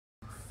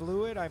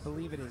fluid. I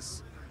believe it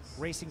is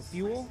racing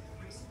fuel.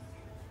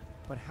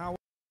 But how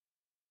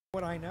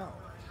would I know?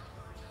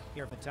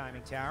 Here at the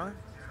timing tower.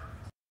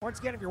 Once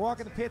again, if you're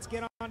walking the pits,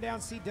 get on down,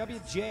 see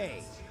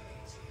WJ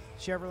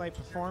Chevrolet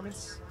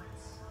Performance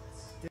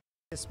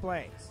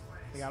Display.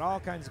 They got all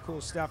kinds of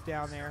cool stuff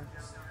down there.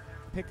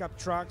 Pickup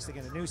trucks, they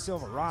got a new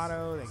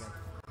Silverado, they got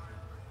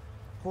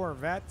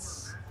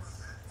Corvettes.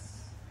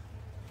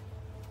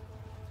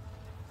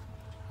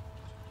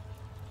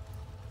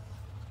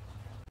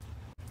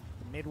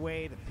 The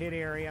midway, the pit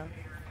area.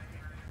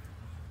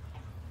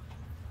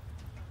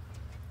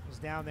 Is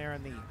down there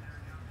in the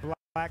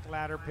Black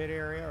Ladder pit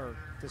area or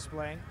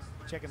display.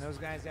 Checking those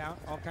guys out.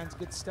 All kinds of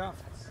good stuff.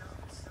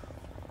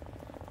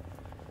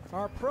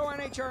 Our pro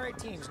NHRA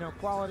teams know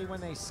quality when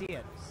they see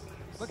it.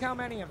 Look how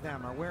many of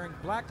them are wearing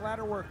Black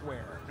Ladder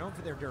workwear. Known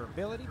for their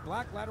durability,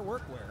 Black Ladder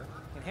workwear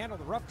can handle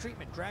the rough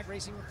treatment drag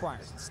racing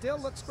requires. It still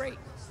looks great.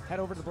 Head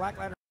over to the Black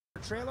Ladder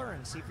trailer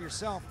and see for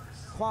yourself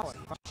quality,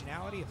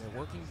 functionality of their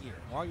working gear.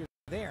 While you're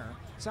there,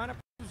 sign up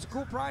for some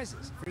cool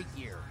prizes, free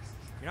gear.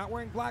 If you're not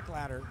wearing Black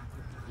Ladder,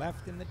 you're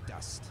left in the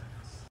dust.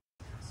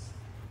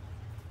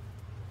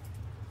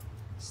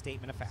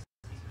 Statement of fact.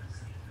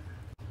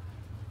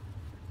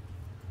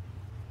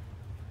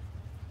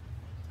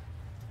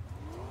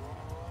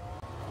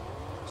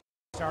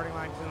 Starting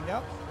line cleaned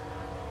up.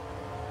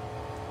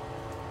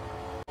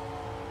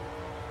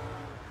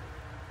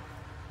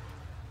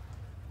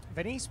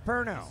 Venice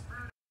Perno.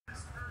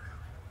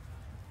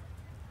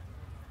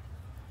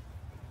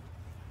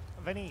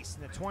 Venice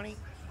in the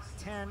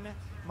 2010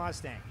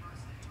 Mustang.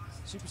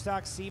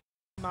 Superstock C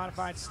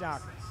modified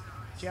stock.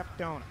 Jeff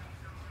Dona.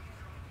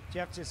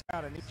 Jeff just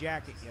got a new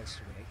jacket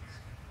yesterday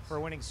for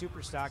winning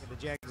Superstock at the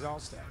Jags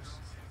All-Stars.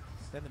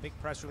 Then the big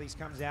press release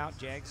comes out.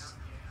 Jags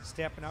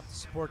stepping up to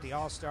support the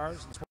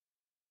All-Stars and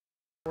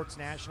Sports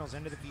Nationals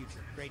into the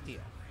future. Great deal.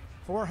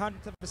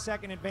 400th of a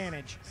second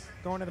advantage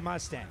going to the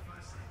Mustang.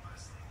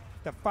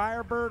 The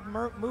Firebird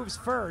moves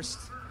first.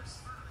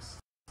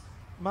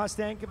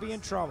 Mustang could be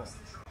in trouble.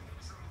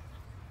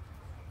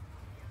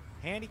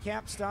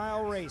 Handicap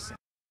style racing.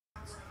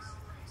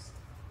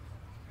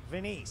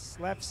 Venice,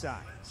 left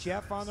side.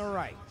 Jeff on the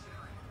right.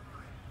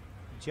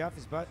 Jeff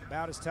is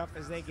about as tough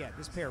as they get.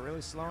 This pair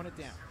really slowing it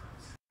down.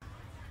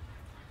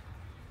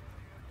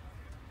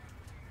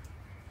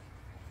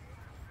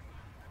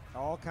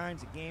 All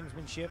kinds of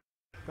gamesmanship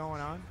going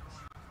on.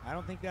 I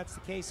don't think that's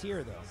the case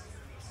here, though.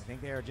 I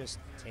think they are just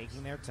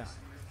taking their time.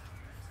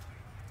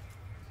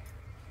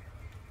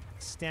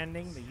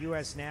 Extending the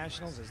U.S.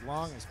 Nationals as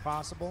long as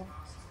possible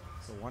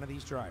for one of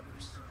these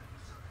drivers.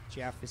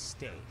 Jeff is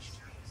staged.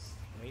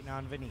 Waiting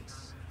on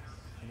Venice.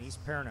 Venice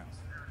Perno.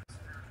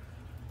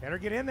 Better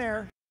get in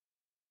there.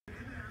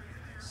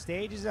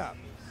 Stage is up.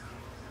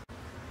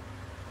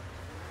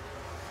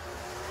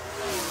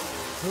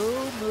 Who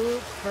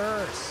moved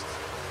first?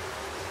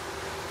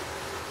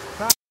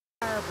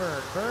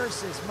 Firebird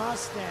versus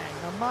Mustang.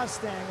 The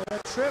Mustang with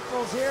a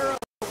 000.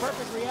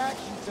 Perfect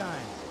reaction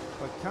time.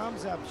 But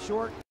comes up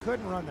short.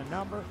 Couldn't run the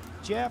number.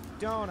 Jeff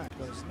Dona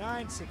goes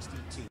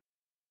 962.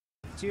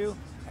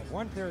 At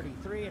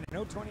 133 and a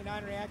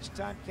 0.29 reaction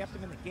time kept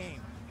him in the game.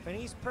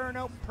 Venice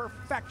Perno,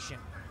 perfection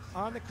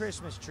on the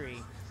Christmas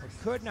tree, but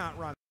could not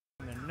run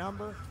the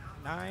number.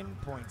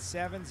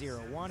 9.701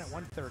 at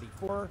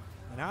 134,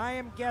 and I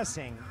am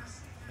guessing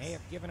may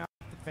have given up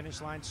the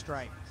finish line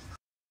stripe.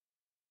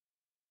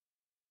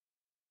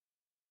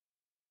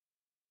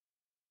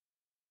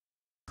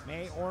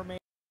 May or may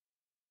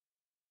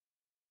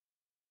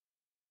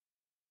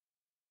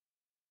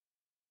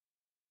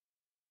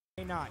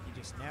not. You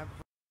just never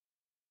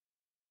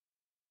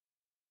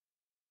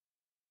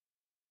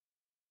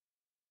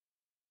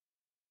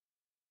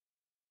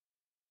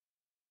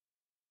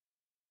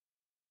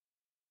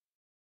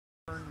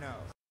know.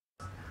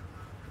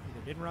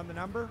 Either didn't run the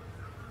number or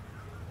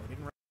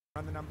didn't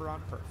run the number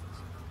on purpose.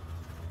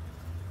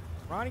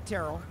 Ronnie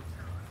Terrell,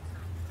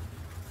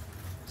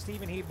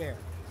 Stephen Hebert.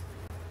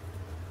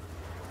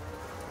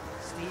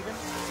 Stephen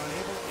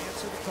unable to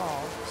answer the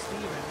call.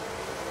 Stephen,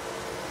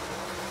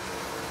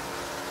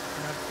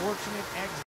 an unfortunate exit.